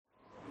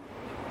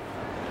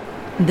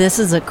This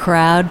is a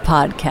Crowd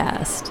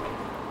podcast.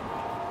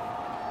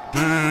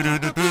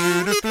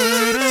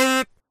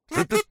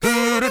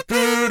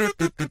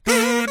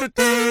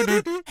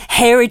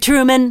 Harry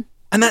Truman.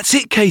 And that's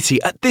it,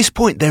 Katie. At this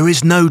point, there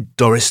is no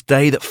Doris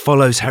Day that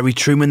follows Harry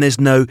Truman.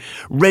 There's no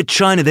Red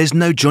China. There's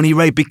no Johnny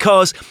Ray,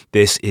 because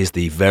this is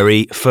the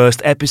very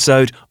first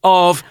episode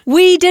of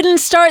We Didn't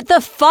Start the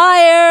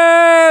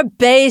Fire,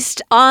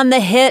 based on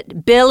the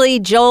hit Billy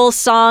Joel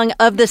song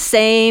of the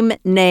same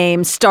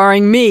name,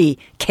 starring me,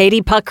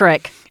 Katie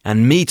Puckrick.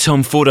 And me,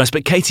 Tom Fordyce.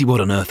 But Katie, what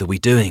on earth are we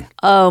doing?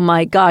 Oh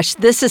my gosh,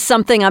 this is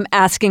something I'm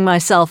asking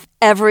myself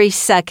every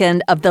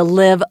second of the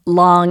live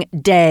long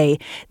day.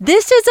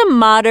 This is a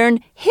modern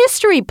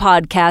history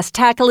podcast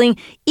tackling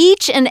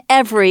each and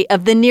every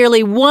of the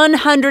nearly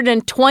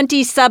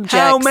 120 subjects.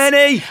 How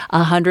many?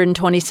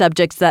 120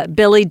 subjects that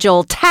Billy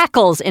Joel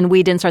tackles in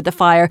We Didn't Start the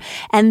Fire.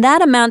 And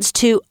that amounts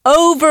to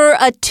over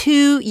a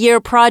 2-year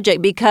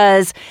project,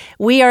 because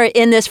we are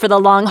in this for the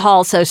long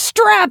haul, so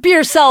strap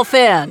yourself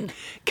in.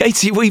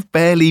 Katie, we've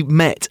barely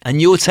met,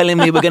 and you're telling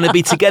me we're going to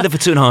be together for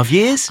 2.5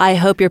 years? I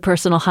hope your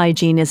personal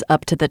hygiene is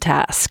up to the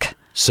task.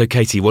 So,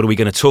 Katie, what are we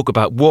going to talk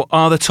about? What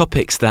are the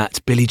topics that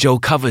Billy Joel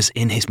covers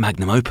in his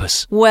magnum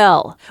opus?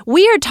 Well,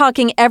 we are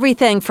talking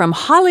everything from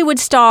Hollywood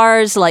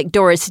stars like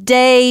Doris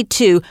Day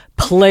to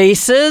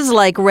places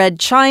like Red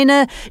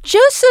China.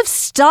 Joseph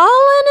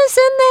Stalin is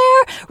in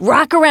there.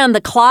 Rock around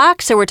the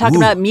clock. So we're talking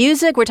about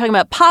music. We're talking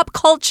about pop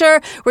culture.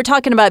 We're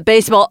talking about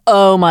baseball.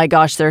 Oh my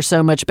gosh, there's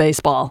so much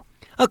baseball.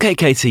 Okay,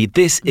 Katie,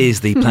 this is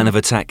the plan of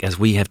attack as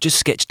we have just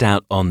sketched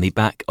out on the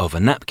back of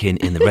a napkin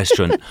in the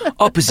restaurant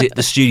opposite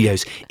the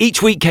studios.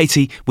 Each week,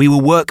 Katie, we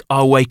will work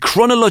our way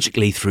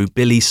chronologically through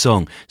Billy's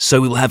song. So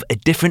we will have a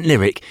different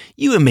lyric.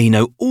 You and me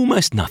know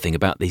almost nothing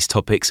about these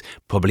topics,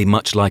 probably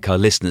much like our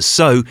listeners.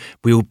 So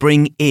we will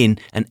bring in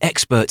an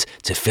expert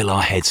to fill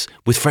our heads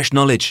with fresh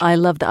knowledge. I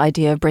love the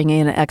idea of bringing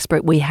in an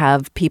expert. We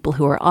have people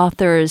who are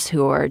authors,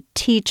 who are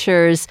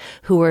teachers,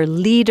 who are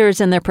leaders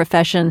in their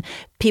profession,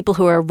 people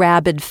who are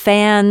rabid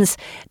fans,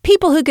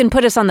 people who can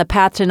put us on the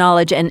path to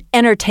knowledge and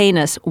entertain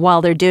us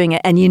while they're doing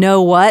it. And you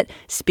know what?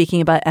 Speaking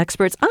about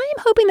experts, I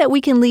am hoping that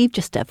we can leave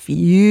just a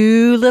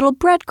few little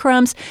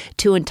breadcrumbs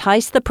to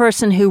entice the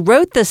person who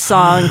wrote this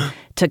song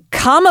to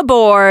come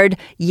aboard.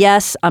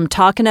 Yes, I'm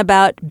talking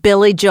about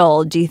Billy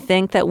Joel. Do you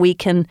think that we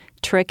can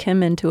trick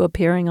him into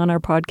appearing on our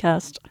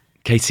podcast?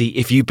 Katie,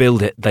 if you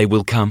build it, they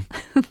will come.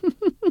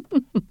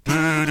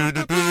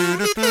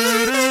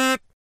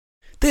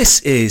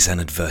 This is an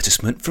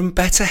advertisement from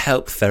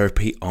BetterHelp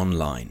Therapy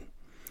Online.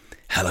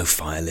 Hello,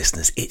 Fire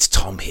listeners, it's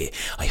Tom here.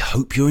 I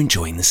hope you're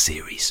enjoying the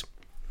series.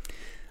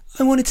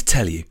 I wanted to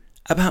tell you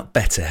about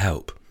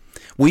BetterHelp.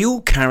 We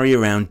all carry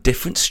around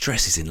different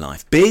stresses in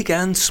life, big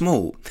and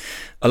small.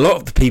 A lot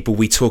of the people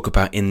we talk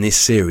about in this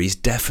series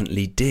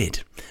definitely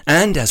did.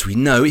 And as we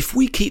know, if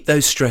we keep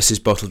those stresses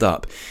bottled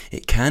up,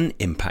 it can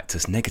impact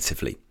us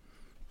negatively.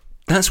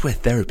 That's where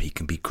therapy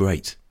can be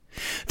great.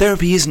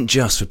 Therapy isn't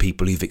just for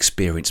people who've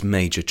experienced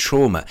major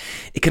trauma.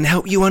 It can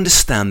help you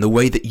understand the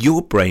way that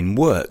your brain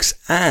works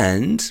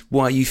and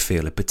why you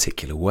feel a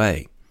particular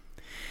way.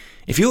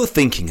 If you're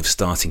thinking of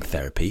starting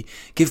therapy,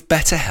 give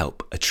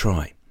BetterHelp a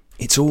try.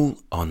 It's all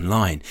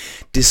online,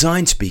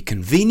 designed to be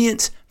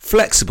convenient,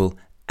 flexible,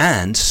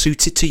 and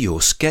suited to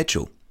your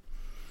schedule.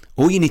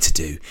 All you need to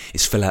do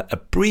is fill out a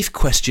brief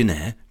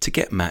questionnaire to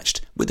get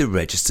matched with a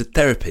registered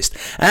therapist,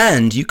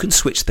 and you can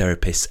switch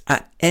therapists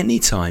at any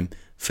time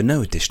for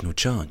no additional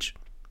charge.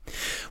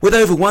 With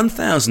over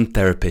 1,000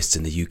 therapists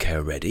in the UK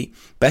already,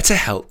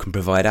 BetterHelp can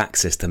provide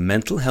access to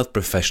mental health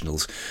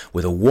professionals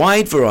with a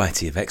wide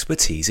variety of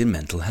expertise in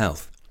mental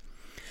health.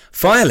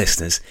 Fire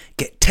listeners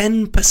get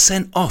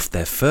 10% off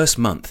their first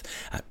month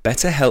at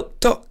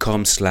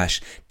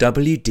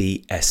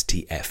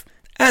betterhelp.com/WDSTF,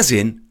 as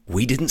in,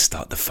 we didn't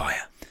start the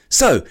fire.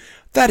 So,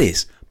 that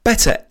is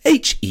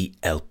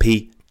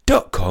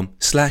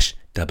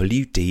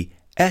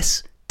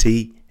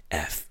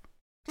betterhelp.com/WDSTF.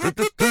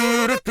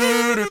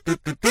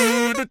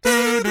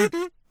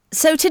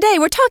 So today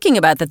we're talking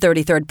about the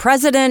 33rd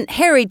president,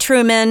 Harry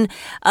Truman.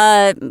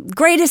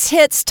 Greatest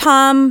hits,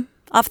 Tom,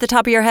 off the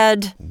top of your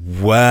head?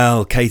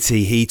 Well,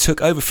 Katie, he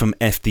took over from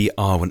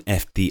FDR when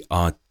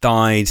FDR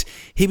died.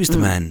 He was the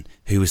man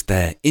who was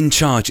there in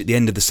charge at the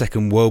end of the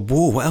Second World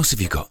War. What else have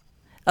you got?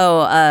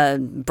 Oh,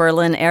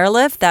 Berlin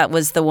Airlift. That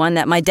was the one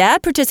that my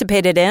dad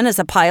participated in as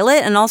a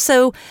pilot. And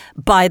also,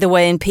 by the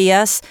way, in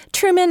P.S.,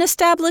 Truman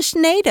established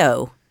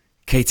NATO.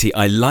 Katie,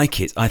 I like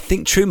it. I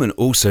think Truman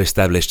also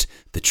established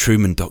the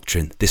Truman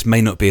Doctrine. This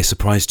may not be a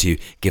surprise to you,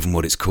 given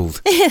what it's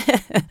called.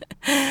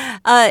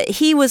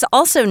 He was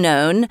also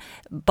known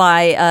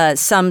by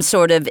some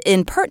sort of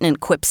impertinent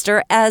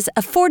quipster as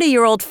a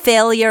 40-year-old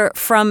failure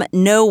from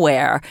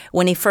nowhere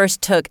when he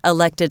first took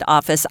elected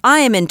office. I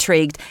am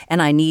intrigued, and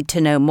I need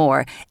to know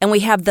more. And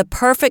we have the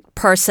perfect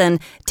person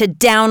to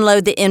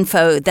download the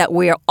info that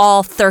we're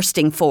all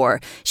thirsting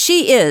for.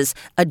 She is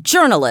a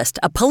journalist,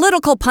 a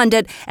political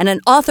pundit, and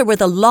an author with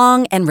with a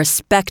long and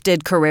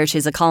respected career.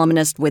 She's a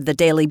columnist with the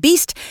Daily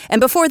Beast,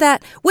 and before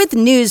that, with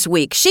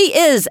Newsweek. She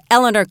is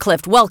Eleanor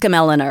Clift. Welcome,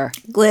 Eleanor.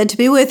 Glad to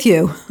be with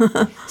you.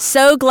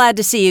 So glad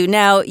to see you.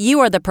 Now,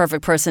 you are the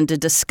perfect person to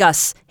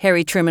discuss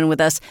Harry Truman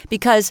with us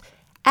because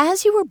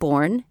as you were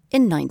born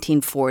in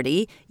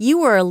 1940, you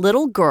were a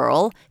little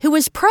girl who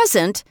was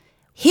present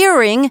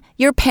hearing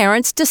your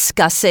parents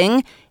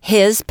discussing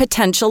his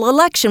potential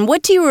election.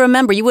 What do you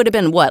remember? You would have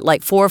been, what,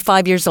 like 4 or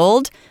 5 years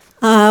old?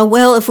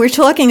 Well, if we're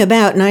talking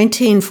about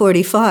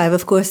 1945,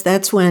 of course,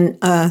 that's when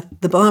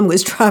the bomb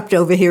was dropped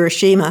over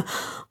Hiroshima.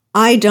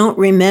 I don't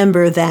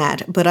remember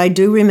that, but I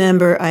do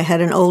remember I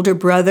had an older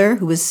brother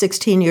who was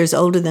 16 years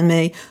older than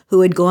me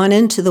who had gone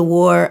into the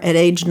war at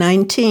age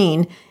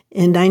 19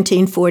 in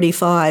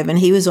 1945, and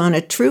he was on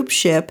a troop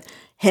ship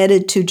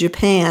headed to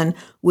Japan,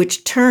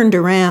 which turned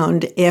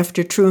around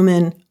after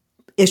Truman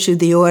issued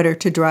the order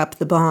to drop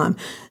the bomb.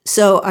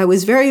 So I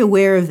was very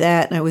aware of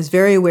that, and I was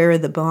very aware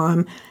of the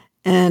bomb.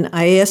 And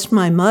I asked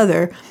my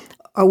mother,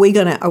 are we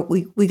gonna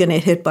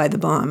get hit by the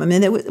bomb? I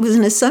mean, it was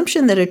an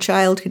assumption that a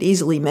child could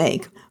easily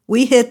make.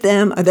 We hit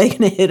them, are they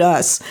going to hit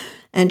us?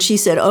 And she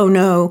said, oh,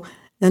 no,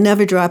 they'll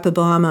never drop a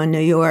bomb on New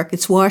York.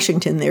 It's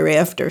Washington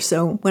thereafter.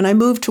 So when I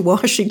moved to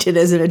Washington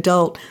as an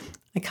adult,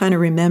 I kind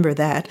of remember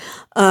that.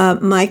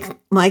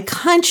 My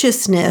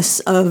consciousness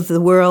of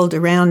the world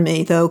around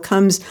me, though,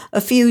 comes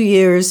a few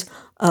years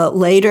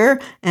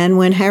later. And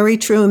when Harry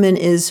Truman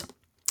is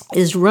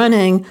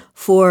running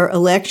for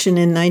election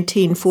in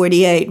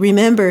 1948,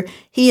 remember,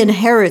 he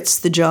inherits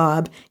the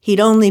job. He'd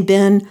only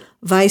been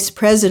vice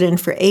president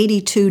for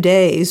 82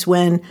 days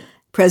when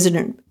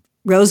President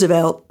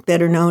Roosevelt,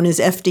 better known as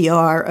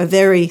FDR, a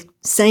very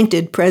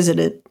sainted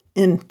president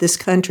in this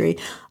country,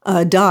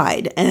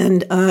 died.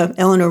 And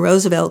Eleanor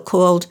Roosevelt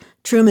called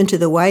Truman to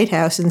the White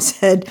House and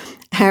said,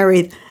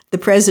 Harry, the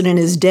president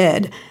is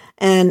dead.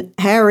 And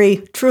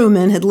Harry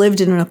Truman had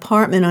lived in an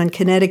apartment on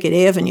Connecticut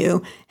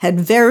Avenue, had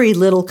very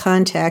little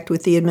contact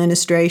with the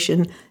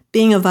administration.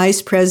 Being a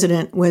vice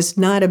president was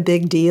not a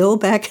big deal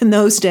back in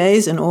those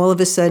days, and all of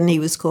a sudden he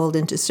was called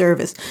into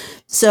service.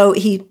 So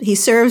he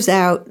serves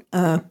out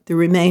the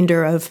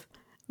remainder of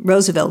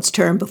Roosevelt's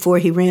term before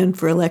he ran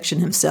for election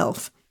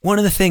himself. One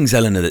of the things,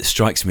 Eleanor, that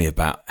strikes me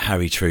about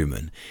Harry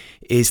Truman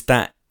is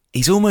that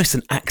he's almost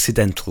an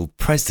accidental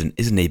president,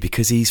 isn't he?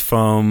 Because he's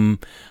from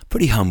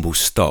pretty humble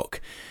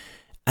stock.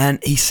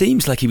 And he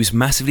seems like he was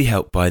massively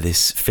helped by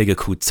this figure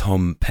called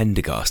Tom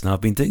Pendergast. Now,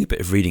 I've been doing a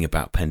bit of reading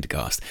about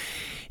Pendergast.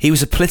 He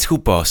was a political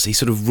boss. He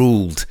sort of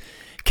ruled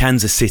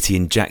Kansas City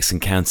and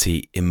Jackson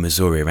County in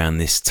Missouri around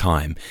this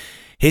time.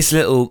 His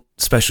little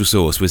special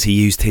sauce was he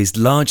used his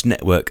large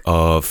network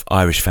of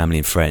Irish family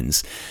and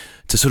friends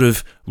to sort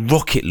of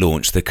rocket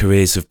launch the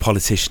careers of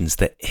politicians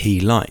that he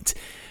liked.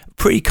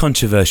 Pretty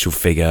controversial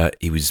figure.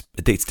 He was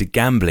addicted to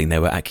gambling.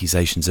 There were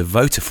accusations of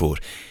voter fraud.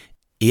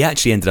 He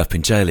actually ended up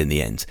in jail in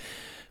the end.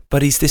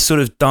 But he's this sort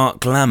of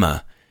dark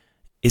glamour,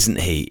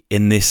 isn't he,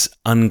 in this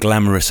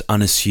unglamorous,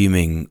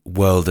 unassuming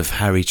world of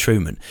Harry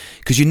Truman?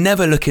 Because you're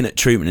never looking at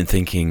Truman and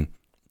thinking,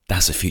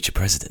 that's a future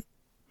president.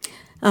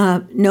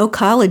 No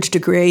college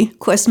degree. Of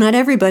course, not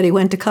everybody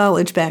went to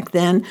college back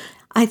then.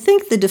 I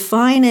think the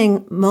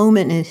defining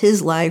moment in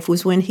his life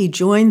was when he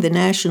joined the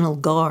National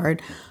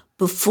Guard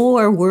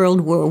before World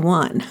War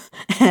I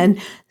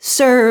and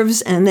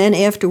serves, and then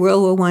after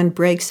World War I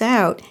breaks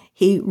out,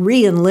 he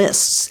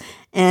re-enlists.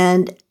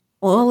 And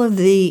all of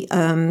the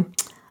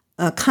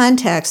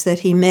contacts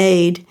that he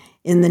made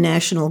in the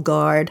National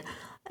Guard,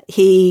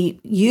 he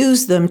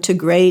used them to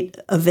great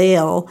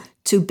avail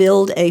to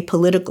build a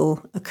political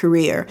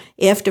career.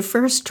 After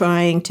first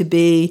trying to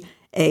be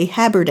a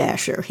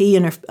haberdasher, he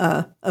and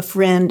a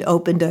friend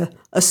opened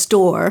a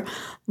store,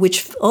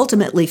 which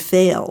ultimately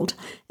failed.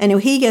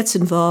 And he gets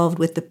involved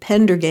with the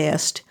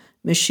Pendergast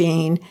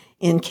machine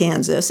in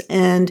Kansas,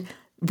 and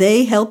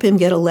they help him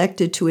get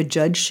elected to a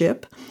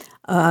judgeship.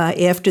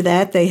 After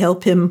that, they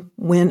help him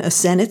win a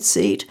Senate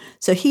seat.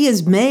 So he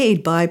is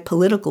made by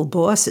political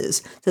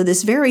bosses. So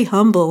this very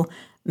humble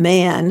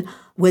man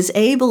was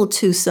able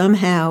to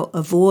somehow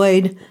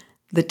avoid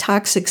the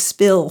toxic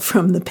spill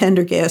from the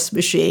Pendergast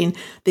machine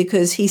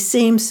because he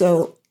seemed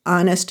so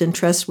honest and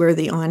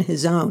trustworthy on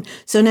his own.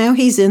 So now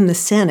he's in the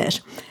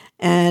Senate.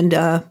 And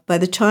by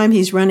the time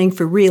he's running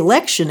for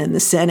re-election in the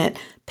Senate,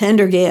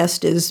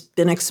 Pendergast has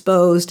been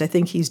exposed. I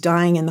think he's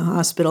dying in the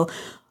hospital.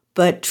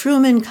 But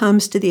Truman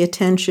comes to the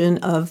attention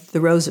of the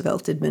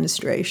Roosevelt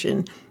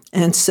administration.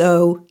 And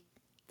so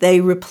they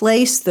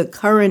replace the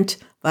current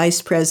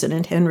vice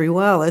president, Henry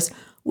Wallace,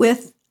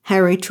 with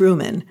Harry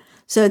Truman.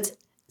 So it's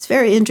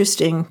very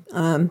interesting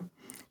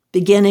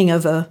beginning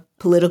of a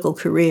political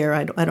career.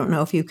 I don't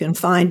know if you can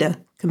find a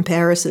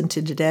comparison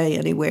to today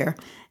anywhere.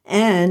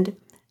 And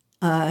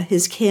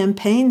his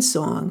campaign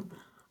song,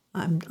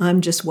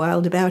 I'm Just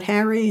Wild About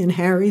Harry and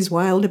Harry's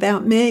Wild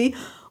About Me,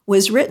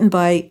 was written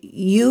by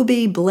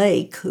U.B.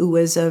 Blake, who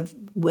was a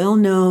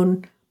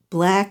well-known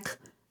black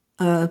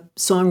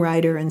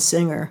songwriter and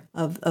singer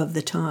of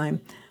the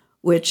time,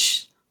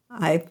 which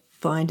I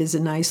find is a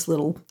nice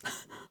little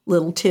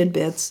little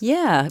tidbits.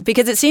 Yeah,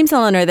 because it seems,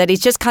 Eleanor, that he's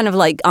just kind of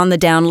like on the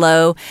down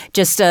low,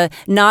 just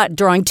not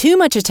drawing too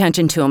much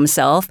attention to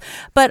himself.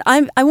 But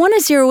I want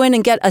to zero in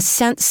and get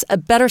a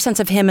better sense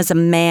of him as a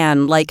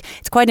man. Like,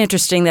 it's quite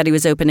interesting that he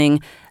was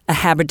opening a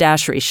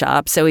haberdashery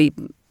shop, so he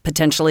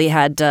potentially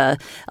had a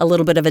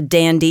little bit of a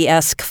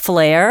dandy-esque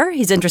flair.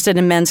 He's interested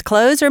in men's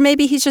clothes, or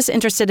maybe he's just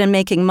interested in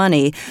making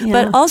money. Yeah.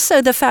 But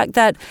also the fact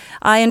that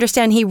I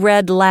understand he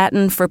read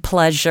Latin for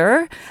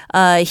pleasure.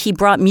 He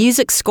brought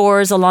music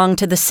scores along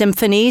to the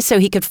symphony so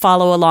he could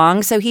follow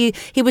along. So he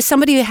was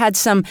somebody who had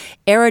some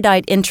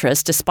erudite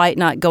interest despite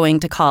not going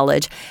to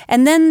college.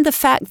 And then the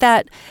fact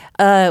that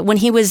when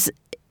he was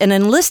an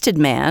enlisted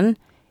man,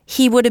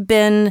 he would have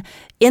been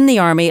in the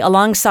Army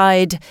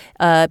alongside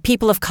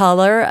people of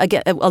color,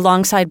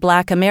 alongside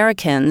Black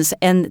Americans,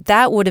 and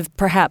that would have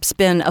perhaps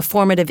been a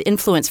formative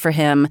influence for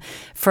him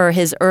for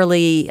his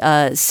early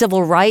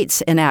civil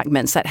rights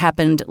enactments that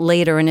happened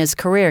later in his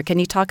career. Can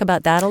you talk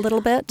about that a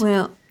little bit?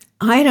 Well,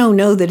 I don't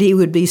know that he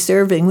would be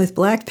serving with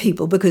Black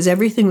people because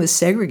everything was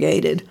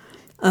segregated.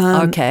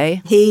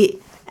 Okay.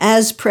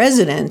 As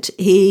president,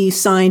 he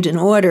signed an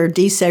order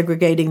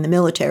desegregating the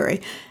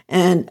military.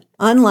 And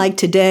unlike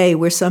today,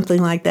 where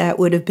something like that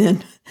would have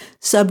been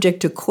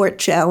subject to court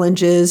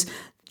challenges,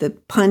 the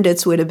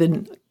pundits would have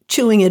been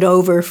chewing it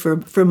over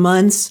for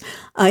months.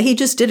 He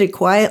just did it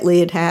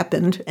quietly. It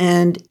happened.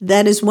 And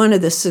that is one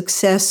of the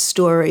success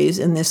stories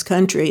in this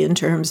country in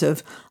terms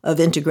of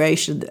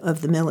integration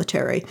of the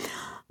military.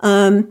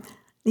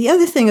 The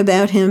other thing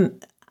about him,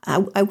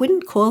 I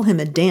wouldn't call him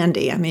a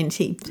dandy. I mean,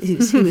 he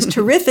was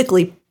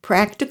terrifically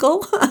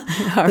practical,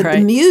 but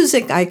the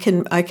music I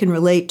can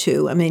relate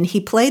to. I mean, he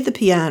played the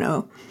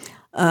piano.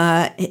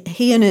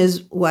 He and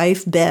his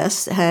wife,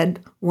 Bess,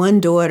 had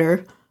one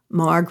daughter,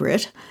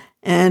 Margaret.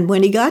 And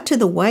when he got to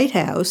the White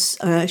House,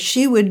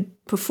 she would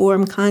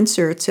perform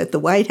concerts at the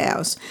White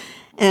House.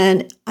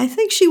 And I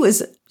think she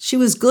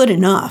was good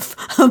enough.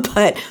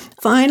 But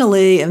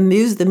finally,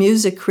 the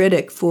music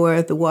critic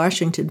for the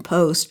Washington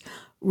Post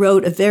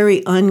wrote a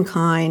very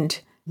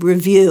unkind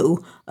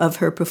review of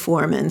her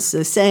performance,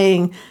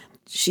 saying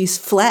she's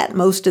flat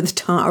most of the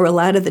time, or a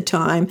lot of the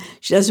time.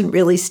 She doesn't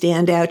really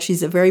stand out.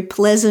 She's a very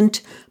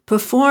pleasant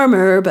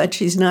performer, but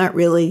she's not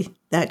really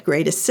that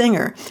great a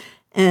singer.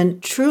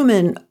 And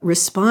Truman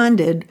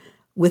responded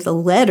with a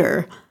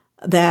letter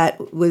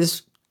that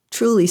was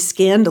truly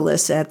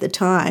scandalous at the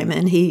time.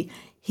 And he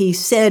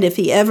said if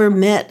he ever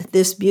met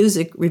this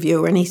music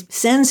reviewer, and he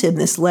sends him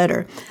this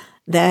letter,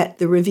 that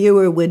the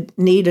reviewer would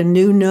need a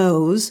new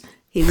nose,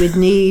 he would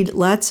need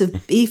lots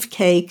of beef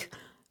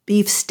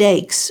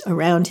steaks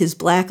around his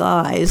black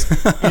eyes,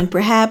 and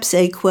perhaps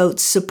a, quote,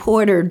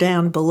 supporter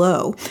down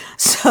below.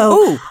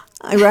 So,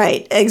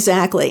 right,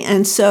 exactly.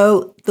 And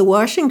so the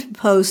Washington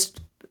Post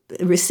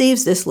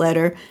receives this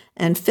letter,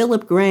 and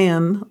Philip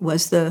Graham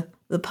was the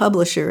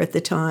publisher at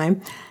the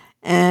time,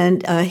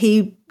 and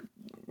he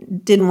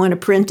didn't want to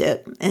print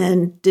it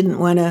and didn't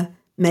want to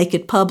make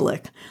it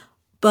public.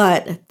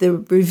 But the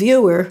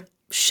reviewer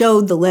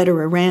showed the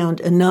letter around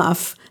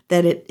enough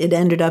that it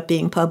ended up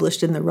being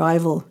published in the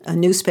rival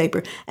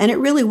newspaper. And it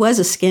really was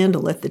a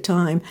scandal at the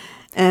time.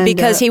 And,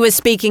 because he was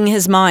speaking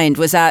his mind.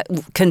 Was that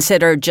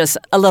considered just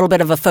a little bit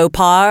of a faux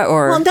pas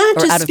or not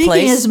or just out of speaking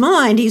place? his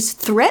mind. He's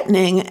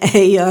threatening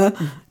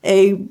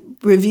a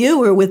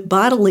reviewer with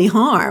bodily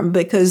harm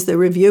because the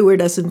reviewer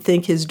doesn't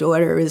think his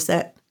daughter is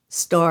that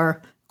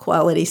star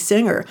quality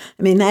singer.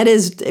 I mean,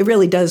 it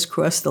really does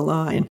cross the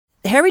line.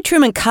 Harry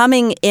Truman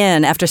coming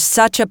in after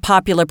such a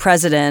popular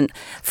president,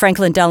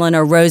 Franklin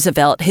Delano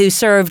Roosevelt, who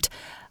served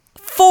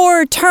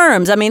 4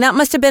 terms. I mean, that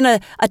must have been a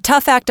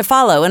tough act to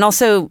follow. And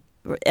also,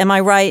 am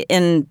I right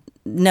in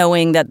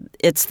knowing that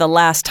it's the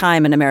last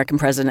time an American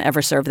president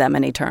ever served that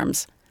many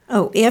terms?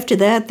 Oh, after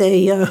that,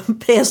 they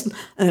passed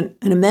an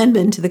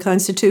amendment to the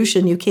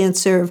Constitution. You can't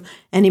serve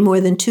any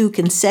more than 2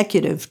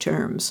 consecutive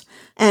terms.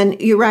 And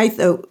you're right,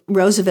 though,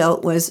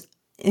 Roosevelt was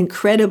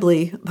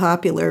incredibly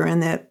popular,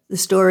 and that the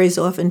story is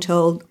often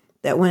told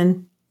that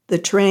when the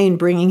train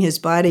bringing his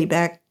body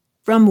back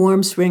from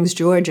Warm Springs,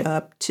 Georgia,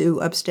 up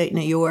to upstate New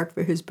York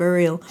for his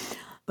burial,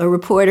 a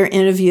reporter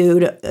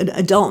interviewed an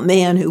adult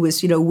man who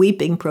was,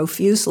 weeping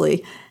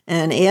profusely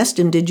and asked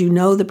him, "Did you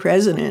know the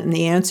president?" And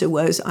the answer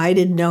was, "I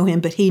didn't know him,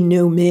 but he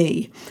knew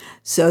me."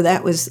 So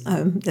that's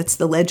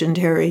the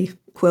legendary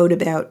quote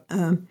about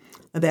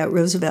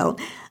Roosevelt.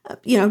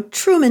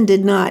 Truman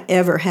did not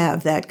ever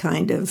have that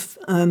kind of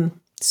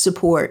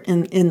support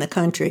in the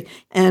country.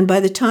 And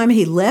by the time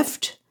he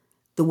left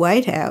the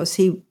White House,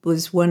 he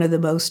was one of the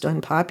most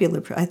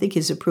unpopular. I think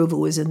his approval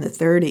was in the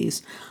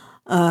 30s.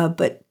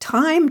 But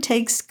time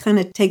takes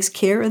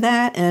care of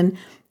that. And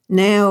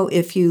now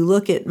if you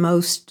look at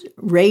most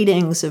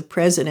ratings of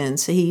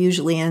presidents, he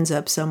usually ends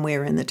up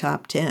somewhere in the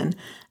top 10.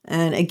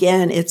 And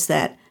again, it's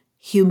that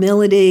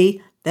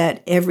humility,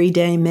 that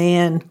everyday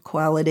man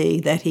quality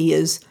that he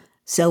is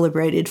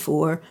celebrated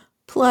for,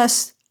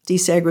 plus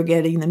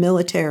desegregating the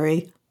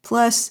military,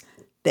 plus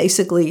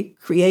basically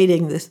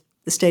creating the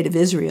State of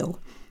Israel.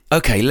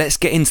 Okay, let's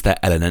get into that,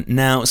 Eleanor.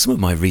 Now, some of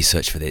my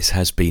research for this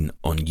has been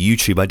on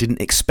YouTube. I didn't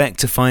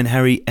expect to find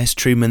Harry S.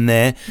 Truman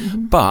there,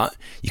 but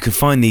you can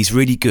find these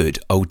really good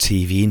old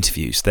TV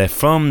interviews. They're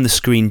from the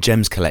Screen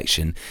Gems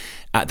collection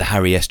at the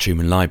Harry S.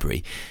 Truman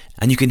Library,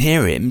 and you can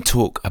hear him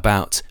talk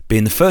about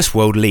being the first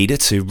world leader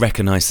to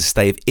recognise the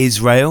state of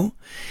Israel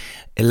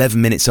 11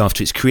 minutes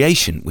after its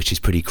creation, which is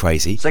pretty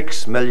crazy.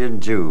 6 million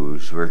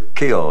Jews were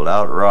killed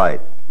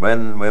outright,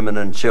 men, women,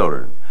 and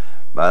children,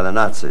 by the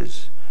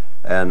Nazis.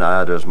 And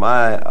it was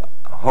my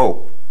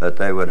hope that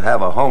they would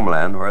have a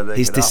homeland where they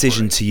His could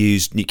decision operate. to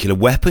use nuclear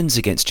weapons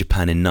against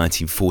Japan in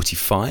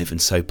 1945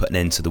 and so put an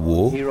end to the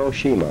war.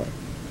 Hiroshima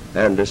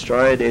and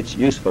destroyed its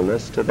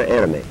usefulness to the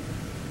enemy.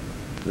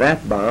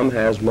 That bomb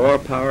has more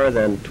power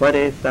than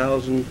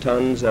 20,000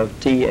 tons of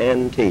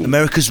TNT.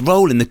 America's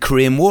role in the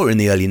Korean War in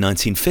the early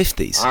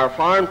 1950s. Our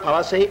foreign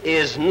policy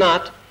is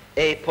not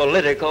a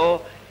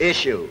political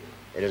issue.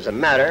 It is a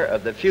matter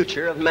of the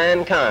future of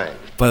mankind.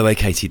 By the way,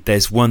 Katie,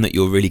 there's one that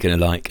you're really going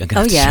to like. I'm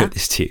going to show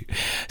this to you.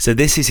 So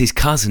this is his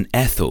cousin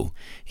Ethel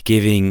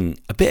giving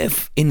a bit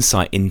of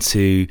insight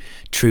into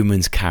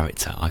Truman's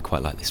character. I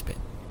quite like this bit.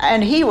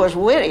 And he was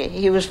witty.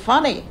 He was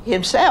funny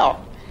himself.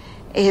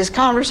 His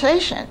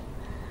conversation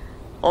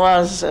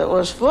was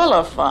full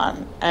of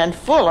fun and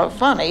full of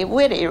funny,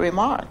 witty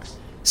remarks.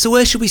 So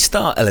where should we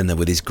start, Eleanor,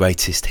 with his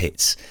greatest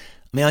hits?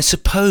 I mean, I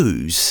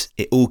suppose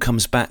it all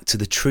comes back to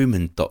the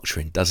Truman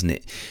Doctrine, doesn't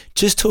it?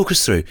 Just talk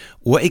us through,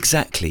 what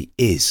exactly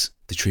is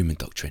the Truman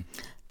Doctrine?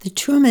 The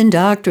Truman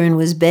Doctrine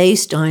was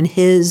based on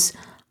his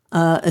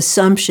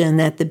assumption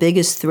that the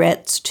biggest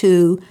threats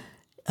to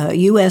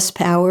U.S.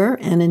 power,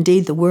 and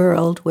indeed the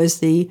world, was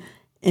the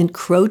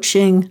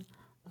encroaching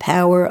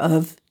power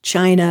of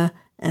China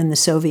and the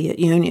Soviet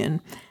Union.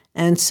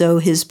 And so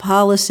his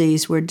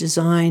policies were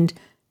designed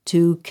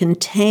to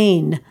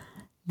contain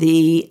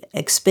the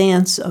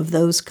expanse of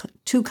those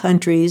two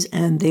countries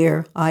and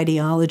their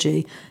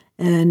ideology.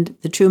 And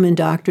the Truman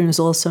Doctrine is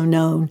also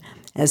known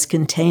as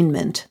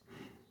containment.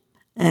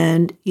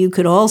 And you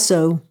could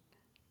also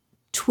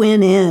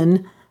twin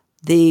in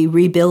the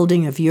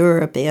rebuilding of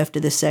Europe after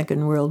the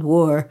Second World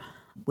War,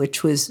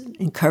 which was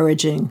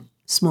encouraging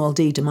small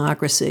d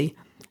democracy,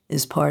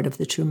 is part of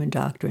the Truman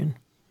Doctrine.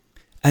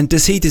 And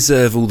does he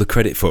deserve all the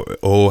credit for it?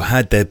 Or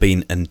had there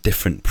been a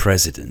different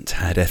president,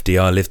 had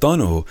FDR lived on,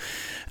 or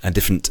a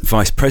different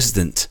vice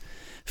president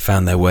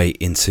found their way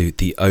into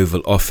the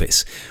Oval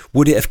Office,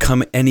 would it have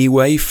come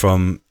anyway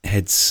from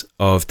heads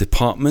of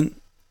department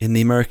in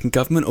the American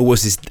government, or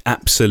was this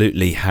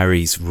absolutely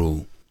Harry's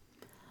rule?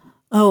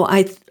 Oh,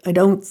 I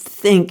don't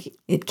think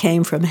it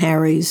came from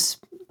Harry's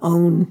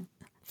own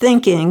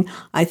thinking.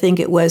 I think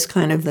it was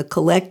kind of the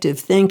collective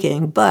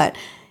thinking, but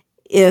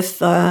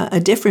if a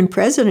different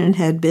president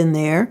had been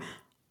there,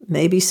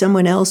 maybe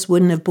someone else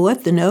wouldn't have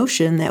bought the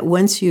notion that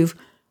once you've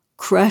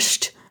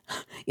crushed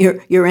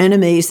your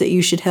enemies that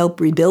you should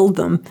help rebuild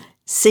them.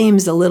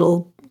 Seems a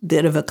little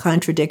bit of a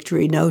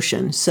contradictory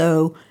notion.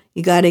 So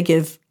you got to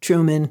give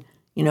Truman,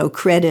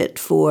 credit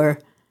for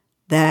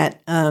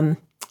that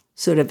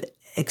sort of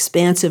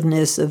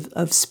expansiveness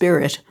of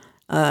spirit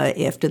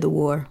after the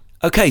war.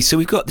 Okay, so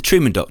we've got the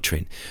Truman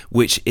Doctrine,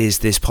 which is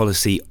this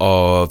policy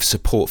of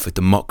support for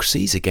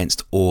democracies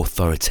against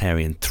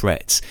authoritarian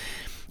threats.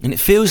 And it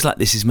feels like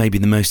this is maybe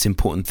the most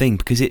important thing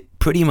because it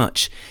pretty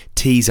much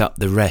tees up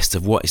the rest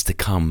of what is to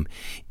come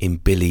in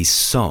Billy's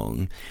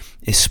song,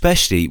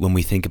 especially when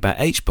we think about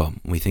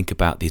H-bomb, when we think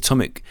about the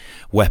atomic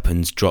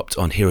weapons dropped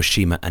on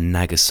Hiroshima and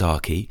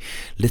Nagasaki.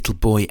 Little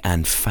boy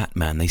and fat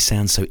man, they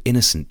sound so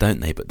innocent, don't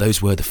they? But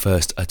those were the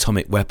first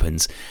atomic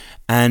weapons.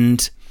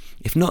 And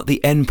if not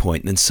the end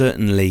point, then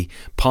certainly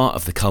part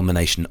of the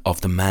culmination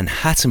of the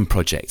Manhattan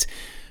Project,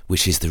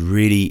 which is the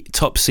really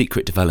top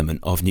secret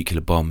development of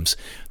nuclear bombs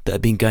that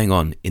have been going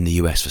on in the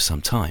US for some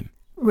time.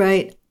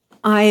 Right.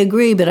 I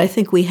agree, but I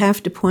think we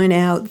have to point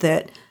out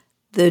that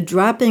the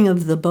dropping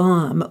of the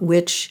bomb,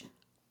 which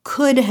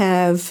could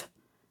have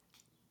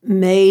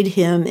made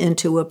him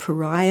into a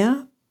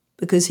pariah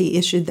because he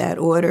issued that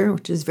order,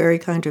 which is very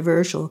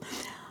controversial,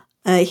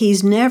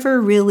 he's never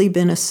really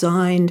been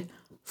assigned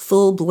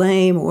full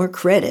blame or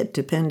credit,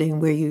 depending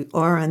where you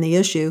are on the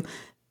issue,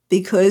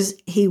 because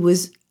he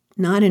was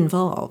not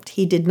involved.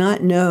 He did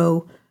not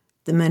know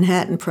the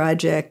Manhattan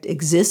Project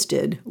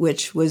existed,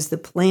 which was the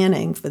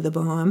planning for the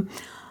bomb,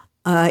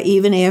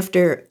 even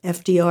after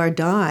FDR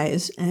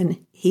dies,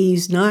 and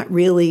he's not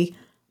really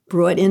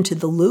brought into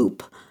the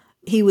loop.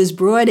 He was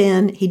brought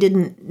in. He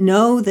didn't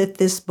know that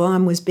this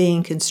bomb was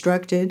being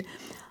constructed.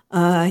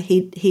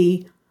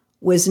 He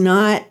was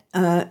not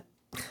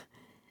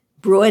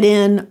brought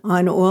in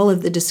on all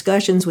of the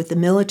discussions with the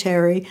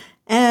military,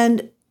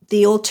 and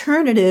the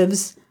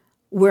alternatives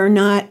were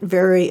not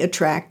very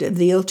attractive.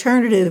 The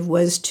alternative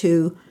was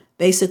to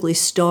basically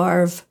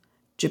starve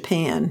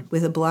Japan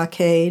with a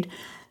blockade.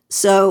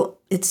 So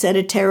it set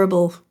a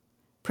terrible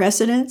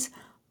precedent,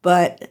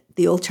 but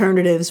the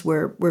alternatives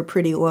were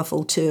pretty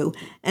awful too.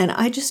 And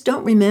I just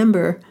don't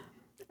remember,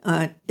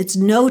 it's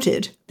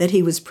noted that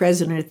he was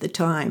president at the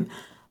time,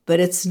 but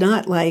it's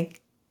not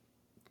like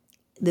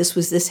this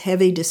was this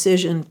heavy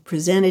decision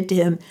presented to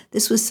him.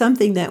 This was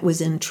something that was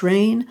in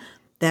train,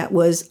 that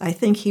was, I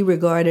think he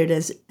regarded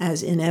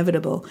as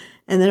inevitable.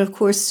 And then, of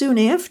course, soon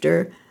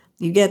after,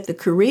 you get the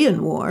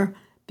Korean War,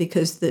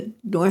 because the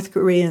North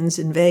Koreans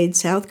invade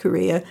South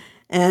Korea,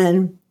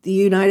 and the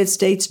United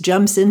States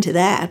jumps into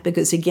that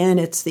because, again,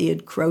 it's the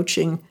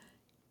encroaching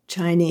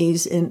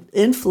Chinese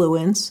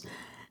influence.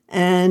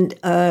 And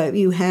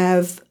you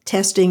have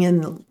testing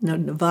in the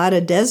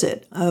Nevada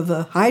desert of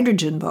a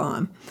hydrogen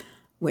bomb,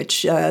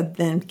 which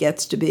then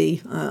gets to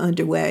be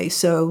underway.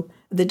 So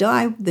the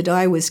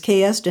die was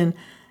cast, and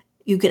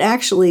you could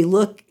actually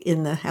look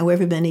in the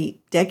however many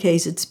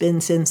decades it's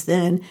been since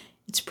then.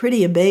 It's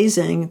pretty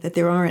amazing that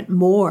there aren't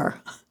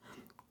more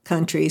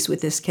countries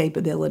with this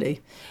capability.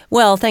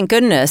 Well, thank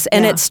goodness.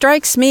 And it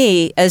strikes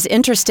me as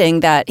interesting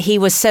that he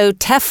was so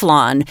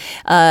Teflon.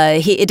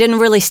 It didn't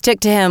really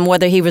stick to him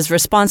whether he was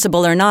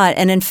responsible or not.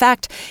 And in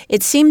fact,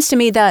 it seems to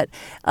me that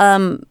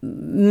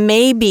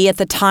maybe at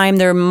the time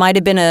there might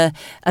have been a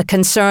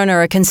concern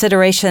or a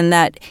consideration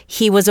that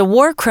he was a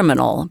war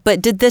criminal.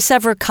 But did this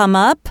ever come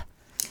up?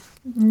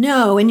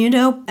 No.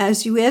 And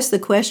as you asked the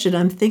question,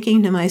 I'm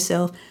thinking to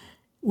myself,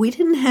 we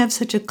didn't have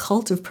such a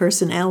cult of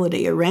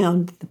personality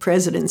around the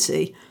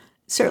presidency,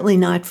 certainly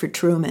not for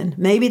Truman.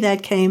 Maybe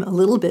that came a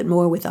little bit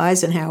more with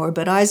Eisenhower,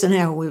 but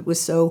Eisenhower was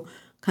so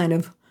kind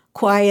of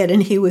quiet,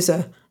 and he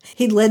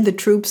led the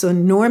troops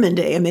on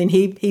Normandy. I mean,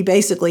 he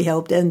basically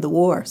helped end the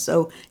war,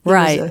 so he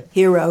was a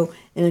hero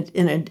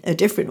in a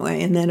different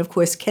way. And then, of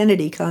course,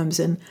 Kennedy comes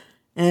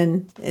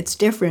and it's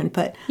different,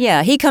 but...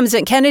 Yeah,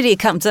 Kennedy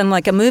comes in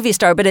like a movie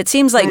star, but it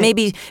seems like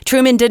maybe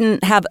Truman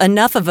didn't have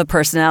enough of a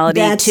personality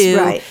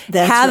to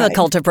have a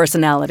cult of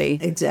personality.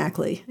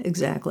 Exactly,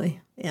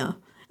 yeah.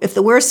 If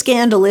the worst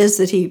scandal is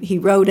that he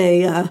wrote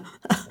an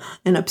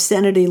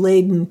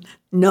obscenity-laden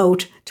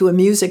note to a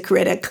music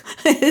critic,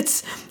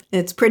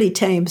 it's pretty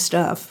tame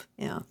stuff,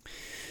 yeah.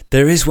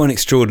 There is one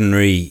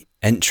extraordinary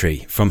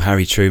entry from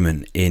Harry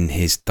Truman in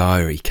his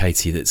diary,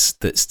 Katie,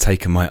 that's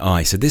taken my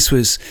eye. So this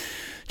was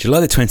July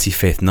the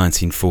 25th,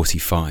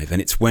 1945, and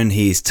it's when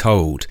he is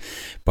told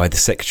by the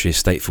Secretary of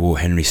State for War,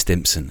 Henry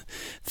Stimson,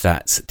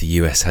 that the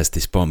US has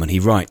this bomb. And he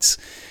writes,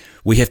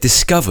 "We have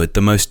discovered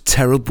the most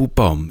terrible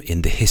bomb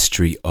in the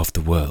history of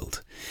the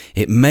world.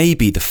 It may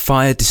be the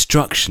fire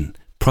destruction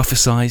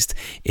prophesied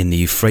in the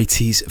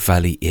Euphrates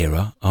Valley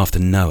era after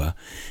Noah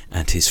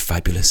and his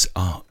fabulous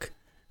ark."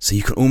 So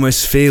you can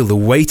almost feel the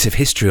weight of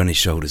history on his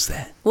shoulders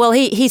there. Well,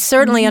 he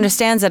certainly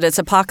understands that it's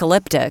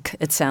apocalyptic,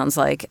 it sounds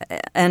like.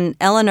 And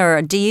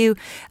Eleanor,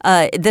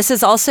 this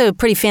is also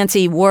pretty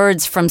fancy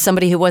words from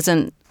somebody who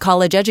wasn't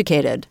college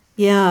educated.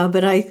 Yeah,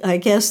 but I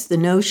guess the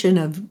notion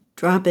of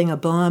dropping a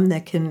bomb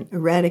that can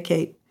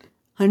eradicate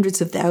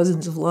hundreds of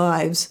thousands of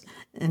lives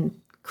and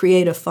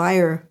create a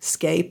fire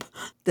escape,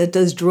 that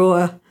does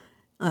draw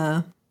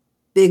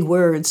big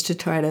words to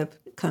try to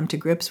come to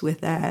grips with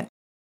that.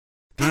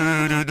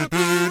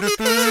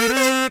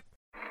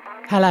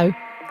 Hello,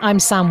 I'm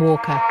Sam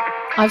Walker.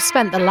 I've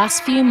spent the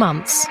last few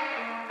months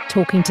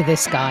talking to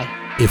this guy.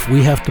 If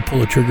we have to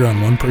pull a trigger on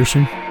one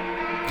person,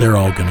 they're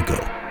all going to go.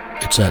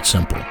 It's that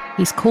simple.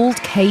 He's called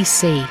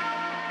KC.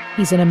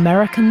 He's an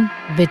American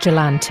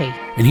vigilante.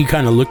 And he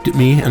kind of looked at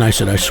me and I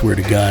said, I swear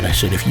to God, I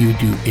said, if you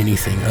do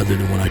anything other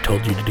than what I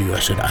told you to do, I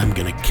said, I'm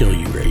going to kill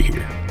you right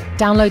here.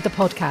 Download the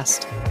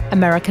podcast,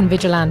 American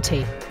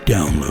Vigilante.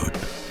 Download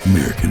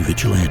American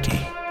Vigilante.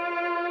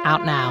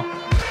 Out now.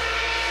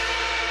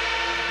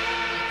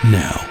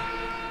 Now.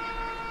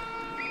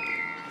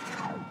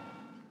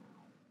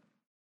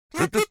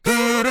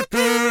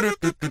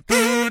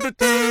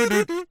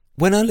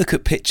 When I look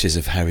at pictures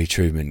of Harry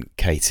Truman,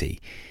 Katie,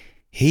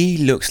 he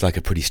looks like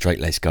a pretty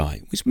straight-laced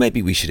guy, which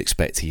maybe we should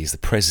expect. He is the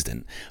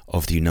president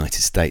of the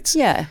United States.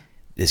 Yeah.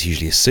 There's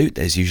usually a suit,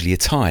 there's usually a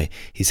tie.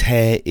 His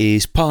hair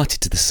is parted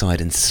to the side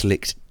and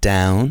slicked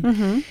down.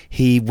 Mm-hmm.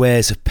 He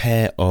wears a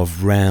pair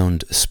of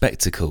round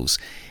spectacles.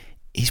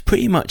 He's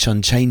pretty much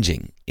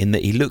unchanging in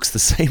that he looks the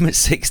same at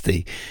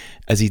 60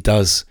 as he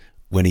does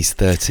when he's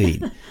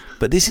 13.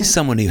 But this is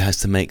someone who has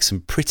to make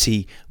some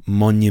pretty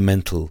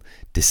monumental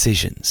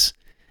decisions.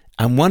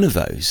 And one of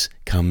those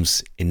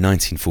comes in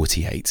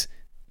 1948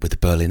 with the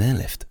Berlin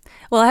airlift.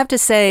 Well, I have to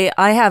say,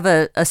 I have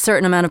a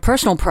certain amount of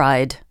personal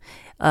pride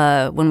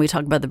when we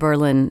talk about the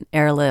Berlin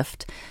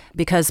airlift,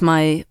 because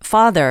my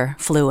father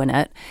flew in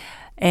it.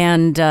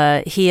 And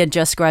he had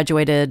just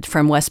graduated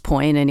from West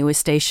Point, and he was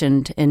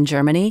stationed in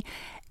Germany.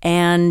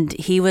 And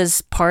he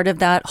was part of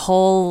that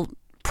whole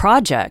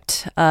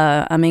project.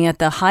 I mean, at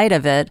the height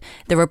of it,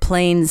 there were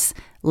planes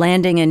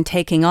landing and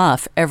taking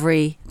off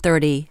every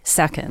 30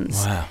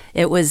 seconds. Wow.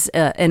 It was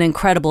an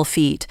incredible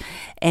feat.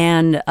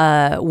 And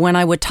when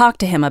I would talk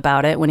to him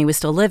about it, when he was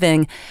still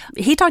living,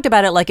 he talked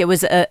about it like it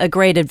was a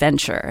great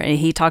adventure.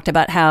 He talked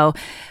about how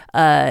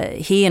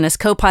he and his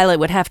co-pilot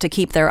would have to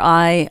keep their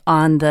eye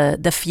on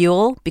the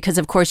fuel, because,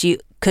 of course, you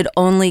could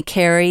only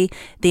carry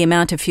the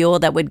amount of fuel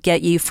that would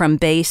get you from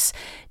base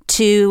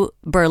to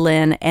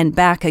Berlin and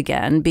back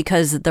again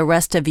because the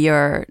rest of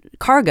your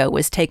cargo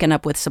was taken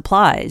up with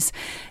supplies.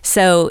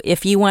 So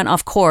if you went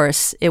off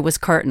course, it was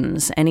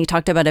curtains. And he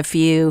talked about a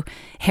few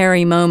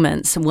hairy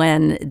moments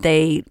when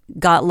they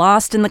got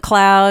lost in the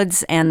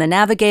clouds and the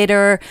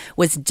navigator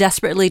was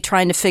desperately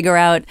trying to figure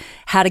out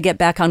how to get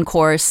back on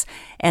course.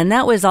 And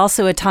that was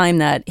also a time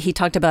that he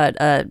talked about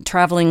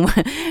traveling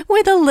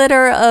with a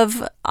litter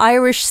of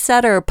Irish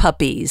setter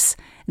puppies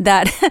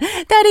that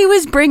he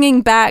was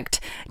bringing back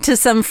to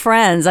some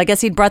friends. I guess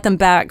he'd brought them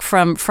back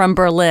from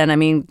Berlin. I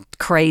mean,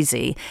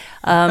 crazy.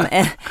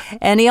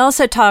 And he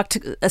also talked,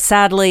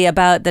 sadly,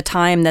 about the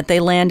time that they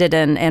landed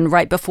and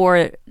right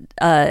before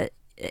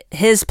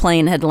his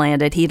plane had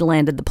landed, he'd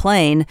landed the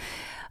plane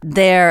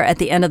there at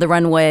the end of the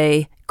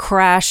runway,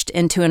 crashed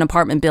into an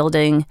apartment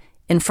building.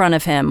 In front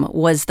of him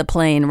was the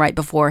plane right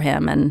before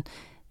him, and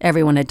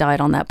everyone had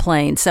died on that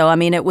plane. So, I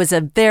mean, it was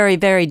a very,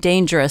 very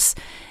dangerous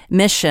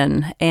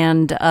mission,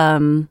 and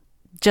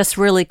just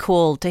really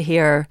cool to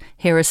hear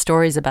his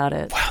stories about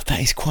it. Wow, that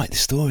is quite the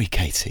story,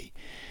 Katie.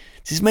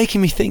 This is making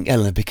me think,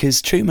 Eleanor,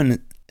 because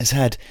Truman has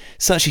had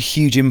such a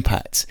huge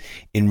impact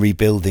in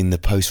rebuilding the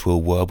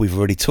post-war world. We've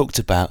already talked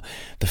about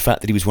the fact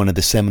that he was one of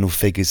the seminal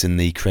figures in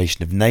the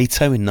creation of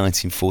NATO in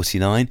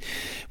 1949,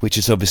 which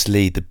is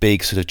obviously the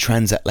big sort of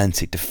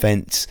transatlantic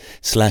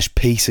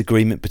defence/peace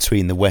agreement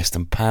between the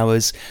Western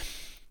powers.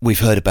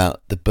 We've heard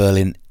about the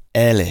Berlin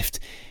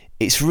airlift.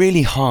 It's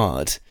really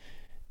hard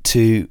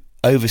to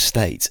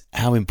overstate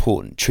how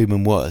important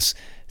Truman was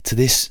to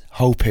this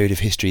whole period of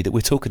history that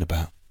we're talking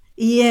about.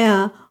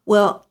 Yeah,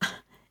 well,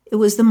 it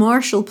was the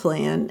Marshall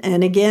Plan.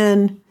 And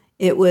again,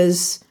 it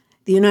was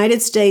the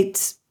United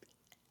States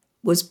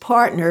was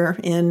partner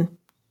in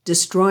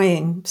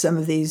destroying some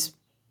of these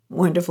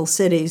wonderful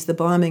cities. The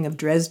bombing of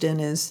Dresden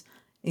is,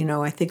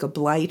 I think a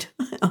blight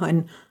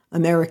on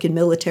American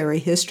military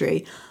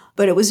history.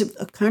 But it was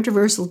a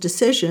controversial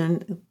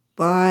decision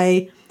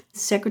by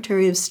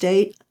Secretary of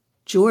State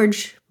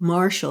George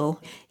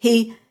Marshall.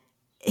 He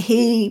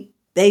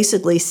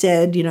basically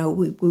said,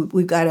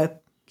 we've got to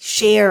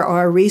share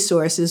our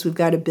resources. We've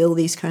got to build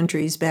these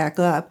countries back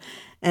up.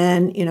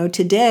 And,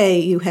 today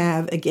you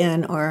have,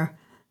 again, our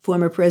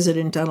former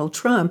President Donald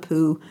Trump,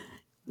 who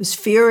was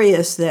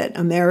furious that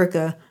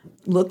America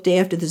looked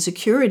after the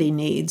security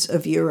needs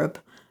of Europe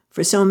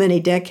for so many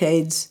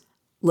decades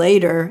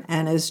later,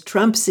 and as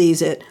Trump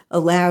sees it,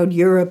 allowed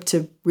Europe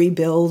to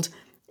rebuild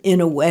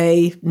in a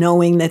way,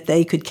 knowing that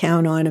they could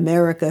count on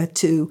America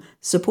to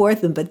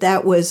support them. But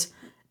that was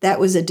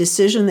a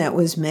decision that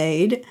was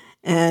made,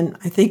 and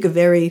I think a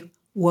very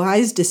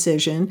wise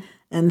decision.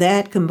 And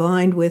that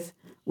combined with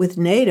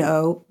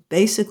NATO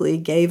basically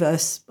gave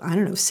us,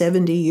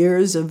 70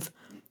 years of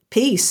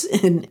peace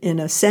in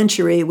a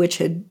century which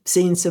had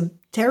seen some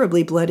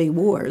terribly bloody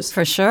wars.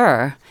 For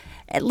sure.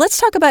 Let's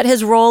talk about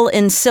his role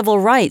in civil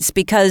rights,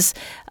 because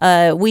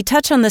we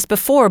touched on this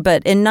before,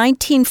 but in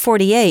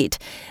 1948,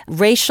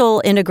 racial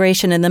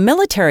integration in the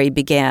military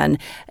began.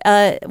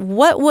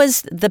 What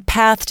was the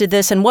path to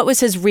this, and what was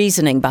his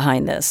reasoning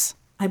behind this?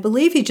 I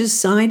believe he just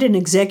signed an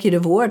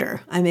executive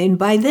order. I mean,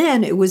 by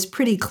then it was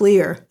pretty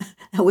clear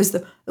it was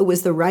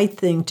the right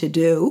thing to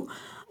do.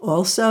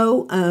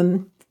 Also,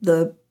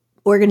 the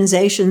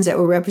organizations that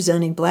were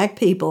representing Black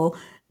people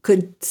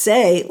could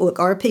say, look,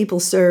 our people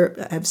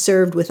have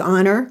served with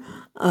honor,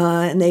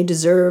 and they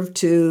deserve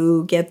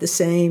to get the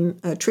same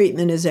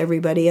treatment as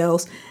everybody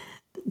else.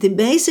 The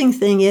amazing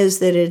thing is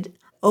that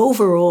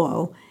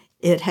overall,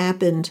 it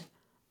happened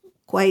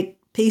quite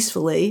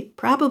peacefully,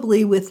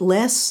 probably with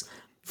less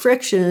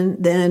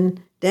friction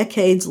than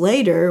decades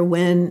later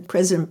when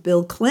President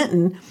Bill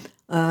Clinton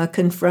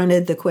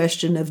confronted the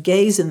question of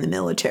gays in the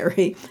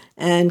military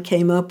and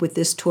came up with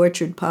this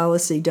tortured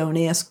policy, don't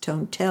ask,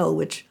 don't tell,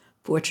 which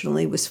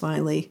fortunately was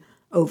finally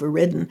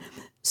overridden.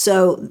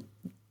 So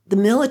the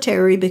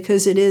military,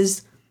 because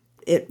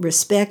it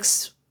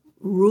respects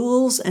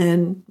rules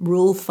and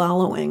rule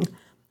following,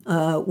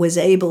 was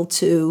able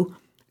to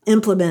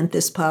implement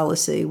this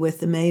policy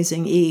with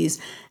amazing ease.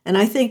 And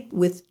I think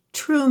with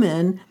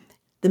Truman,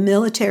 the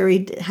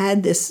military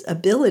had this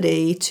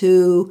ability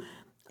to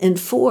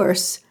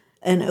enforce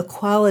an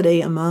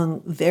equality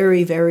among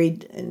very, very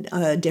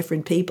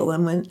different people.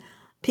 And when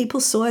people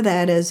saw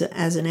that as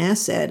an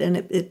asset, and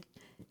it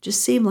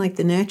just seemed like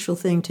the natural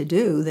thing to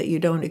do, that you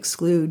don't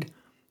exclude,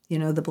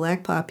 the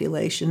Black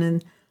population.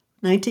 In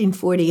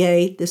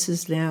 1948, this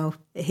is now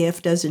a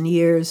half dozen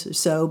years or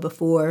so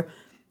before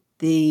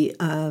the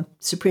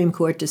Supreme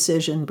Court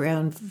decision,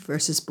 Brown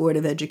versus Board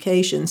of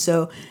Education.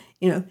 So,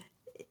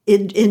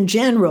 in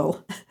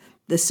general,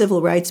 the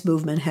civil rights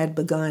movement had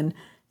begun,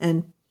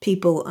 and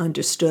people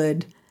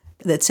understood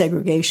that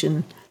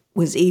segregation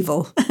was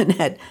evil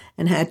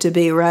and had to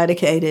be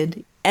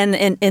eradicated. And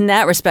in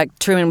that respect,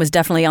 Truman was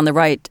definitely on the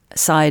right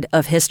side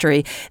of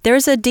history.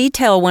 There's a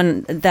detail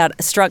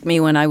that struck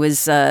me when I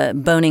was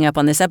boning up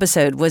on this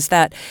episode was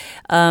that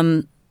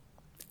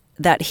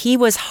he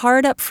was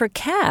hard up for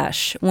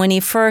cash when he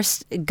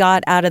first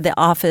got out of the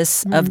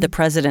office of the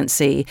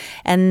presidency.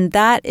 And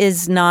that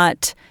is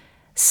not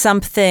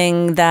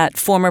something that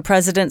former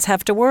presidents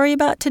have to worry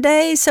about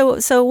today.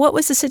 So what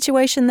was the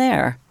situation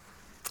there?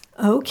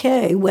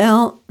 Okay,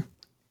 well,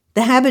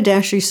 the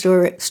haberdashery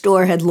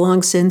store had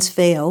long since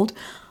failed.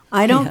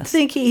 I don't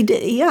think he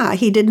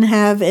didn't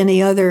have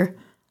any other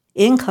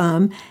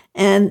income.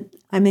 And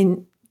I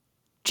mean,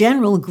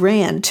 General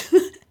Grant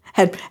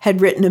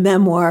had written a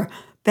memoir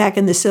back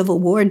in the Civil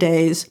War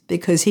days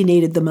because he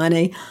needed the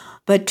money.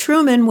 But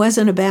Truman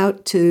wasn't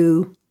about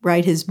to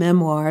write his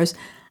memoirs.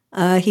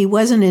 He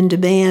wasn't in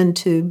demand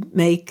to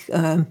make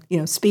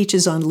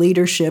speeches on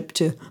leadership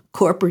to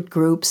corporate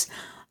groups.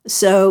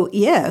 So,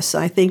 yes,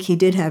 I think he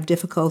did have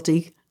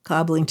difficulty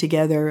cobbling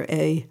together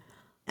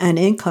an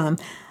income.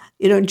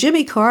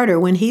 Jimmy Carter,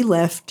 when he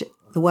left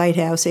the White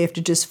House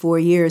after just 4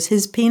 years,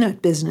 his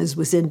peanut business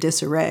was in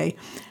disarray.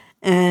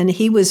 And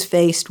he was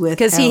faced with...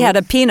 Because he had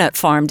a peanut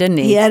farm, didn't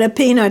he? He had a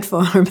peanut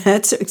farm.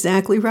 That's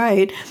exactly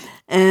right.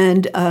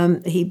 And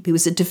he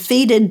was a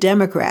defeated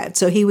Democrat,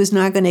 so he was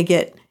not going to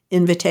get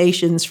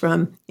invitations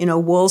from,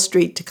 Wall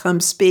Street to come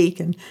speak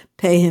and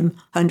pay him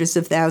hundreds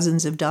of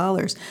thousands of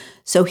dollars.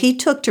 So he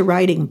took to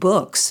writing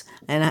books.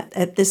 And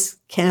at this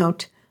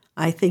count,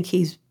 I think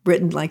he's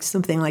written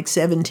something like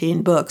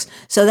 17 books.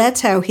 So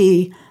that's how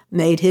he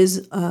made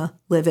his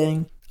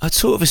living. I'd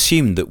sort of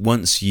assumed that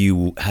once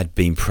you had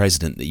been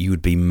president that you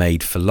would be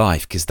made for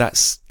life, because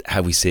that's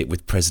how we see it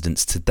with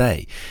presidents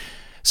today.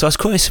 So I was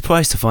quite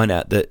surprised to find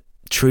out that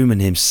Truman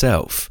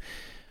himself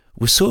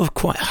was sort of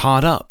quite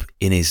hard up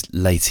in his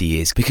later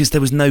years because there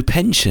was no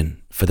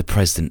pension for the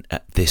president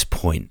at this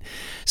point.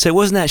 So it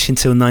wasn't actually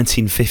until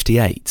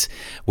 1958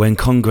 when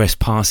Congress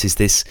passes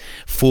this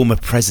Former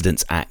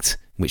Presidents Act,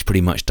 which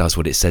pretty much does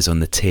what it says on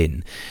the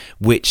tin,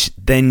 which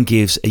then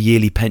gives a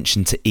yearly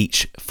pension to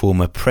each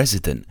former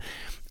president.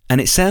 And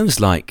it sounds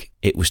like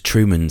it was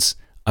Truman's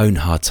own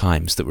hard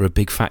times that were a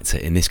big factor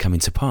in this coming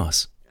to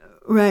pass.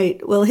 Right.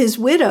 Well, his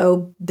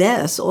widow,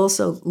 Bess,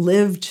 also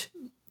lived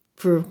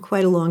for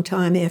quite a long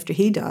time after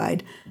he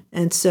died.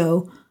 And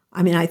so,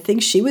 I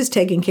think she was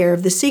taking care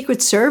of the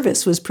Secret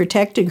Service was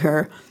protecting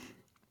her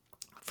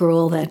for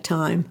all that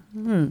time.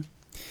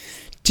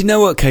 Do you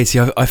know what,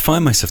 Katie? I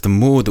find myself, the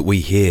more that we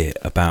hear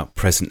about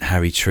President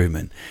Harry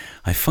Truman,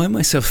 I find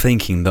myself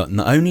thinking that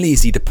not only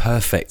is he the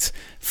perfect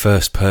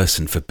first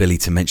person for Billy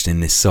to mention in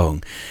this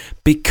song,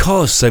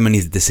 because so many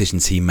of the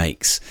decisions he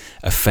makes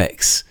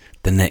affects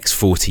the next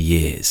 40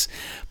 years,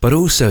 but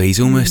also he's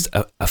almost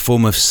a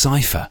form of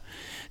cipher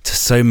to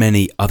so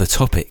many other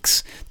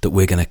topics that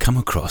we're going to come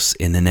across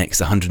in the next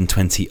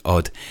 120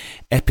 odd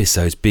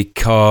episodes,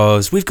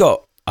 because we've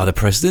got other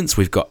presidents,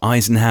 we've got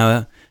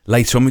Eisenhower,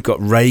 later on we've got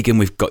Reagan,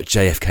 we've got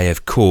JFK,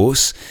 of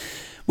course,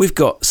 we've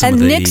got some and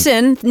of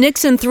the...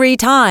 Nixon 3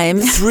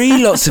 times.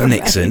 3 lots of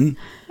Nixon.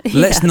 Right.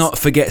 Let's not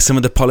forget some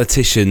of the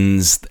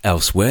politicians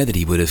elsewhere that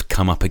he would have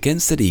come up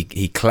against, that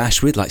he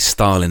clashed with, like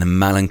Stalin and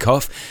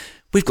Malenkov.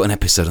 We've got an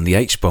episode on the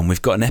H-bomb.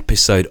 We've got an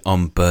episode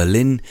on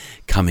Berlin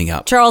coming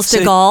up. Charles de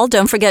Gaulle.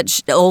 Don't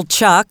forget old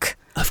Chuck.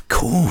 Of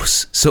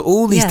course. So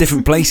all these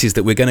different places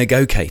that we're going to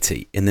go,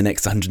 Katie, in the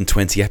next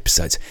 120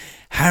 episodes.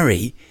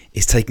 Harry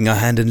is taking our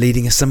hand and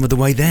leading us some of the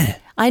way there.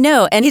 I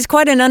know. And he's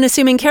quite an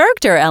unassuming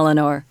character,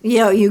 Eleanor.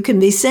 Yeah, you can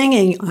be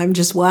singing, I'm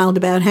just wild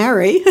about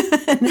Harry.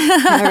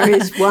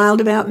 Harry's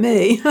wild about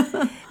me.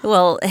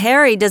 Well,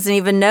 Harry doesn't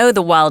even know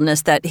the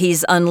wildness that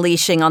he's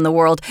unleashing on the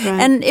world. Right.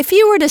 And if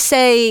you were to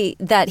say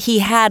that he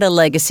had a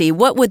legacy,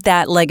 what would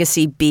that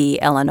legacy be,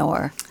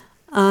 Eleanor?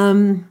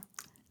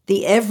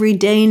 The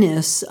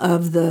everydayness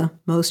of the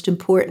most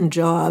important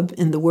job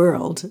in the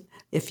world.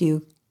 If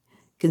you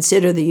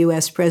consider the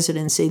U.S.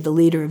 presidency the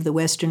leader of the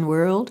Western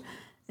world,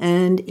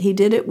 and he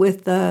did it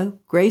with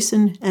grace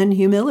and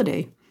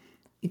humility.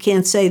 You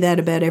can't say that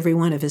about every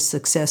one of his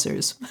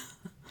successors.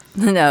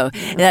 No,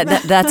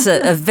 that's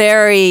a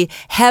very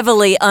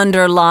heavily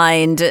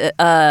underlined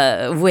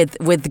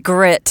with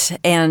grit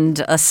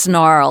and a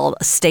snarl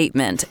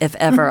statement, if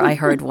ever I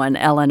heard one,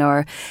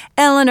 Eleanor.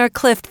 Eleanor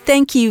Clift,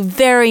 thank you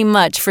very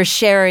much for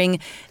sharing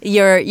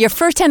your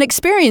firsthand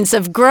experience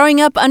of growing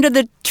up under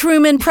the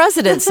Truman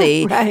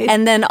presidency Right.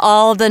 and then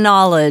all the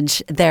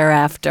knowledge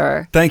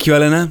thereafter. Thank you,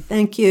 Eleanor.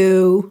 Thank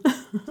you.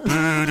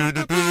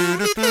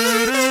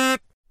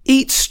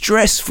 Eat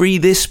stress-free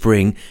this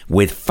spring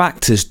with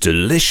Factor's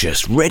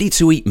delicious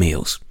ready-to-eat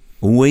meals.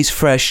 Always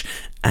fresh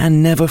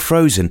and never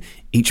frozen,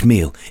 each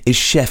meal is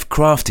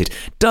chef-crafted,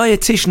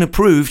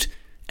 dietitian-approved,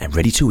 and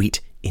ready to eat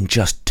in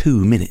just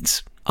 2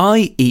 minutes.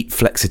 I eat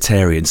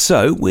flexitarian,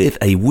 so with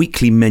a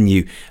weekly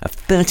menu of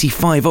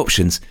 35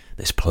 options,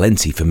 there's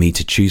plenty for me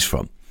to choose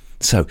from.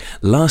 So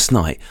last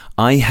night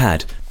I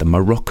had the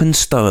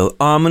Moroccan-style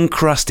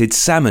almond-crusted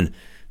salmon,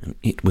 and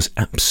it was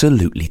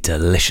absolutely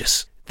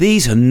delicious.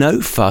 These are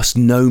no-fuss,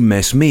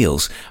 no-mess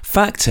meals.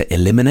 Factor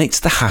eliminates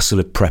the hassle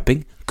of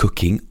prepping,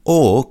 cooking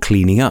or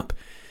cleaning up.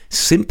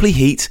 Simply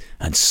heat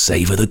and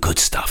savour the good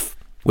stuff.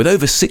 With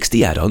over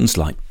 60 add-ons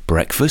like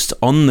breakfast,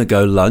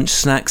 on-the-go lunch,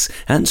 snacks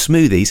and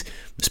smoothies,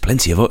 there's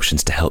plenty of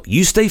options to help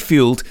you stay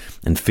fueled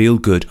and feel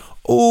good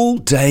all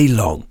day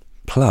long.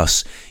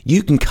 Plus,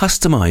 you can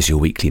customize your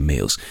weekly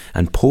meals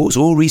and pause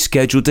or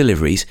reschedule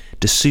deliveries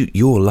to suit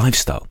your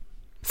lifestyle.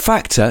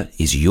 Factor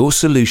is your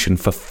solution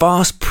for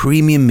fast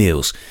premium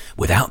meals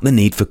without the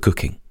need for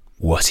cooking.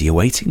 What are you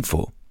waiting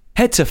for?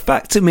 Head to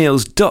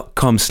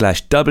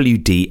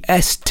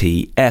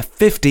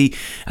factormeals.com/WDSTF50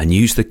 and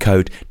use the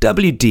code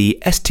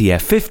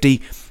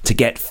WDSTF50 to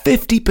get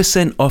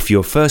 50% off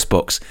your first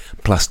box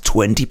plus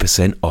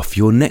 20% off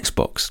your next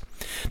box.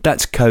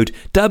 That's code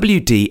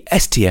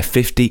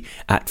WDSTF50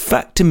 at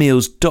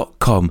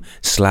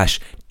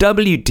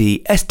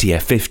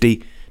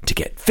factormeals.com/WDSTF50 to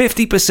get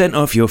 50%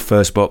 off your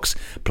first box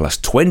plus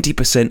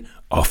 20%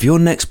 off your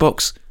next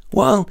box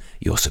while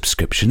your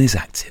subscription is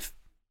active.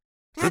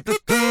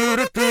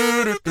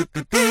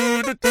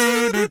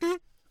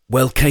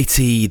 Well,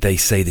 Katie, they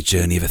say the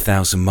journey of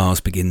 1,000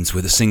 miles begins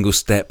with a single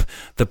step.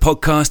 The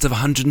podcast of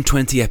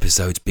 120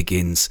 episodes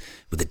begins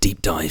with a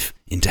deep dive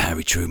into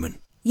Harry Truman.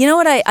 You know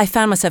what I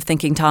found myself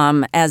thinking,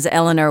 Tom, as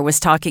Eleanor was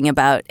talking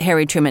about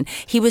Harry Truman?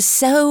 He was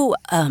so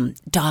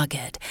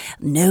dogged,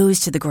 nose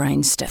to the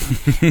grindstone,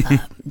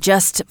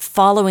 just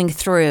following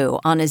through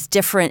on his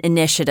different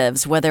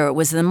initiatives, whether it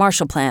was the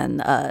Marshall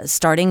Plan,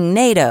 starting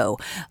NATO,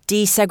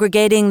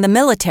 desegregating the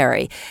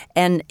military,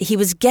 and he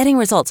was getting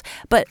results.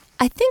 But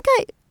I think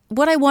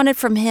what I wanted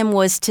from him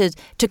was to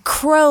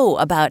crow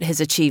about his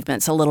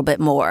achievements a little bit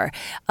more.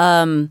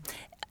 And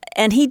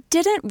he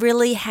didn't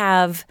really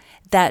have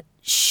that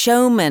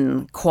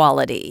showman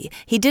quality.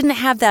 He didn't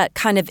have that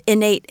kind of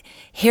innate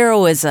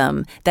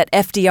heroism that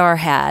FDR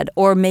had,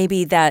 or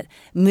maybe that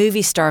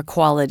movie star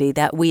quality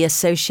that we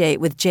associate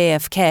with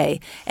JFK.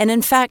 And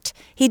in fact,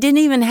 he didn't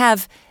even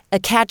have a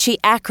catchy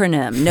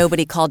acronym.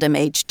 Nobody called him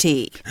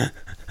HT.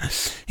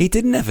 He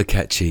didn't have a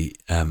catchy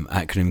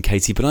acronym,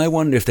 Katie, but I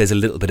wonder if there's a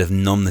little bit of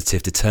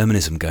nominative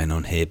determinism going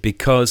on here,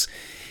 because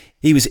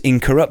he was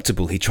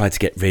incorruptible. He tried to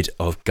get rid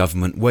of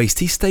government waste.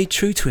 He stayed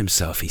true to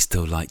himself. He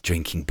still liked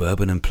drinking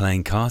bourbon and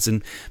playing cards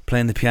and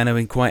playing the piano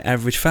in quite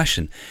average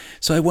fashion.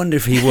 So I wonder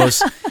if he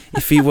was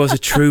a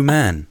true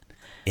man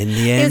in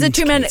the end. He was a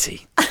true man.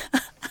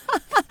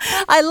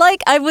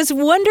 I was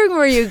wondering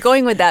where you're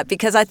going with that,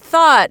 because I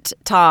thought,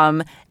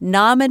 Tom,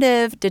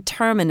 nominative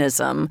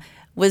determinism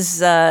was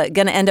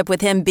going to end up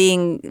with him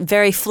being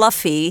very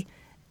fluffy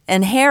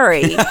and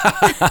hairy.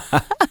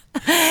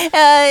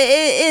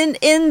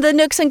 In the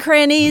nooks and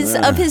crannies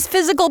of his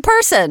physical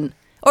person.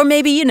 Or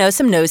maybe,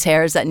 some nose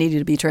hairs that needed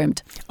to be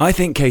trimmed. I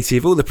think, Katie,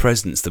 of all the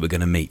presidents that we're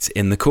going to meet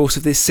in the course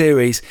of this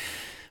series,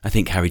 I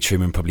think Harry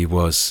Truman probably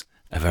was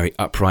a very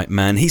upright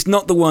man. He's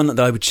not the one that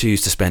I would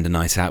choose to spend a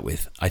night out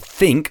with. I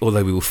think,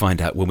 although we will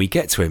find out when we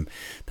get to him,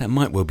 that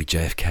might well be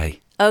JFK.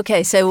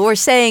 Okay, so we're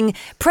saying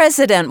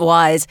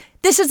president-wise,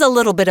 this is a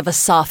little bit of a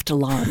soft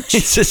launch.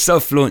 It's a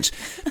soft launch.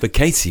 But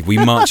Katie,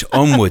 we march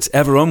onwards,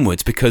 ever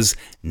onwards, because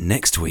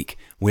next week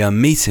we are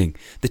meeting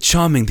the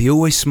charming, the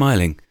always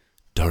smiling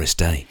Doris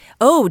Day.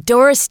 Oh,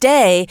 Doris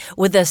Day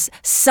with a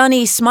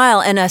sunny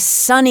smile and a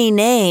sunny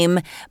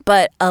name,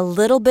 but a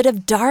little bit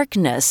of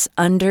darkness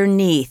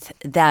underneath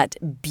that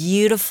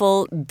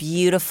beautiful,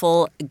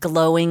 beautiful,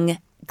 glowing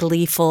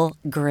gleeful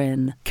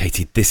grin.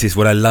 Katie, this is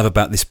what I love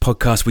about this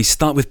podcast. We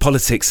start with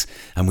politics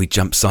and we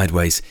jump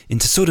sideways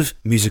into sort of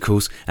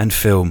musicals and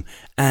film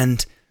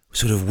and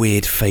sort of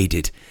weird,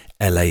 faded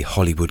LA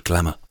Hollywood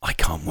glamour. I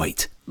can't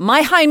wait.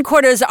 My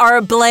hindquarters are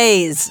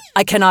ablaze.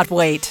 I cannot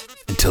wait.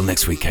 Until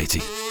next week,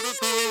 Katie.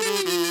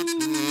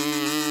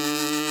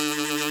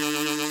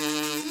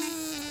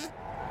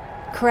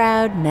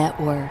 Crowd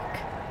Network.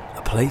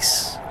 A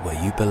place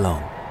where you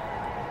belong.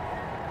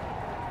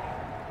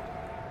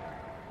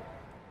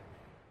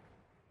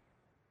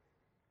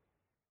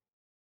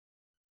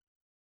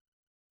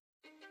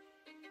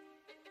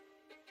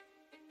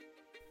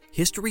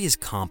 History is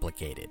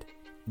complicated.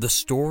 The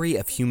story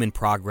of human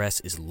progress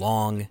is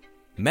long,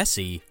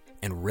 messy,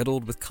 and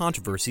riddled with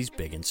controversies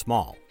big and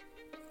small.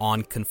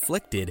 On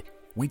Conflicted,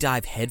 we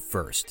dive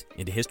headfirst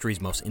into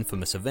history's most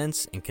infamous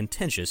events and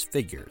contentious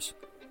figures.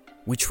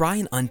 We try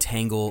and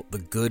untangle the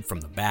good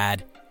from the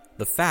bad,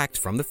 the fact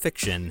from the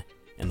fiction,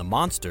 and the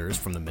monsters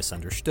from the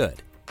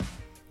misunderstood.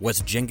 Was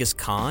Genghis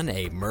Khan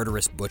a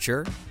murderous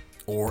butcher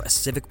or a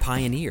civic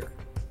pioneer?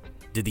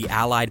 Did the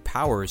Allied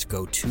powers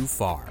go too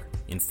far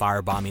in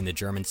firebombing the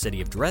German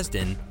city of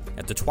Dresden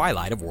at the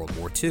twilight of World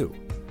War II?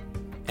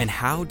 And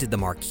how did the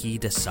Marquis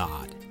de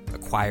Sade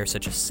acquire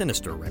such a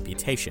sinister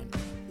reputation?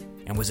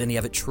 And was any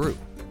of it true?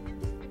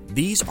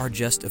 These are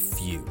just a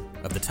few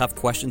of the tough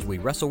questions we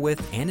wrestle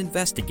with and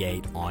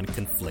investigate on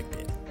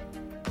Conflicted.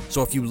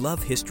 So if you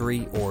love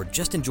history or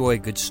just enjoy a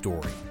good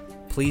story,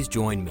 please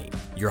join me,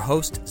 your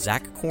host,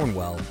 Zach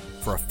Cornwell,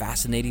 for a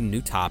fascinating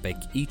new topic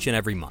each and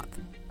every month.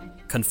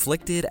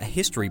 Conflicted, a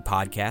history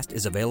podcast,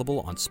 is available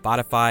on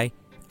Spotify,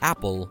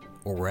 Apple,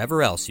 or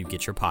wherever else you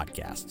get your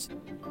podcasts.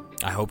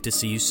 I hope to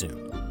see you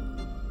soon.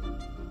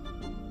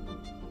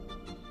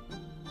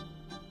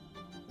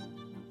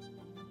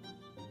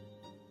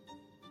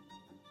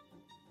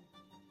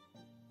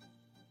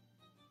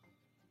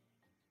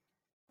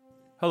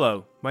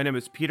 Hello, my name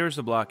is Peter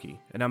Zablocki,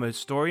 and I'm a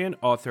historian,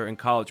 author, and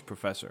college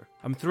professor.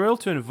 I'm thrilled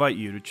to invite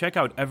you to check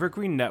out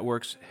Evergreen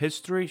Network's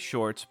History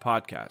Shorts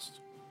podcast.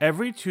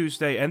 Every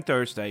Tuesday and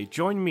Thursday,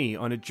 join me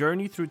on a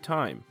journey through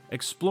time,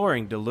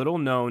 exploring the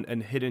little-known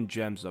and hidden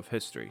gems of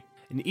history.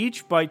 In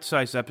each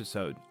bite-sized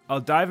episode, I'll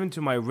dive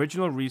into my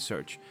original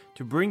research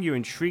to bring you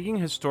intriguing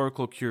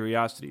historical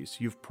curiosities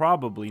you've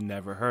probably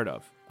never heard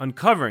of,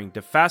 uncovering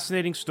the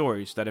fascinating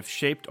stories that have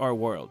shaped our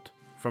world,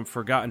 from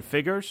forgotten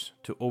figures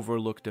to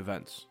overlooked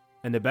events.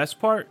 And the best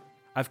part?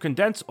 I've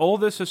condensed all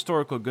this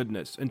historical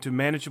goodness into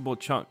manageable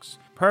chunks,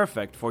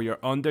 perfect for your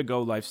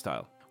on-the-go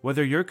lifestyle.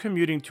 Whether you're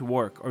commuting to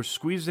work or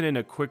squeezing in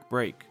a quick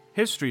break,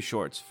 History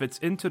Shorts fits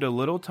into the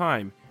little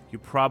time you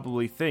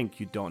probably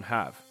think you don't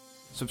have.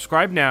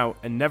 Subscribe now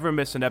and never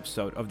miss an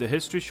episode of the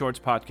History Shorts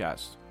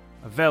podcast,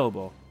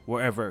 available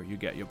wherever you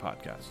get your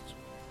podcasts.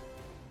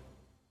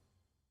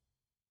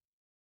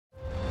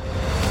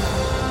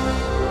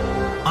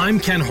 I'm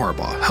Ken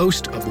Harbaugh,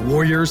 host of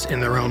Warriors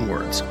in Their Own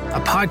Words,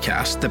 a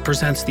podcast that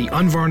presents the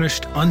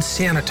unvarnished,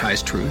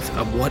 unsanitized truth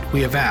of what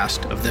we have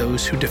asked of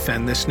those who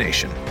defend this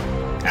nation.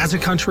 As a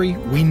country,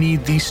 we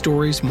need these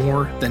stories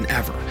more than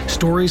ever.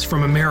 Stories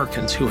from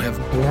Americans who have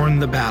borne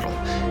the battle,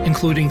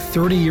 including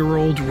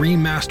 30-year-old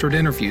remastered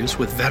interviews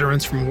with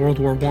veterans from World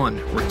War I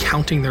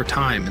recounting their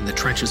time in the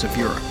trenches of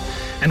Europe,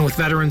 and with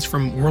veterans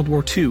from World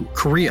War II,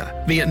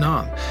 Korea,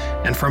 Vietnam,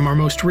 and from our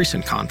most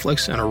recent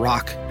conflicts in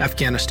Iraq,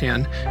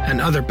 Afghanistan,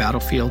 and other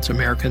battlefields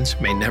Americans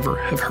may never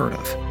have heard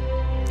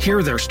of.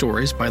 Hear their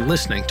stories by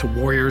listening to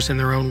Warriors in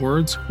Their Own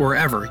Words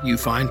wherever you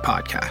find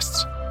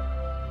podcasts.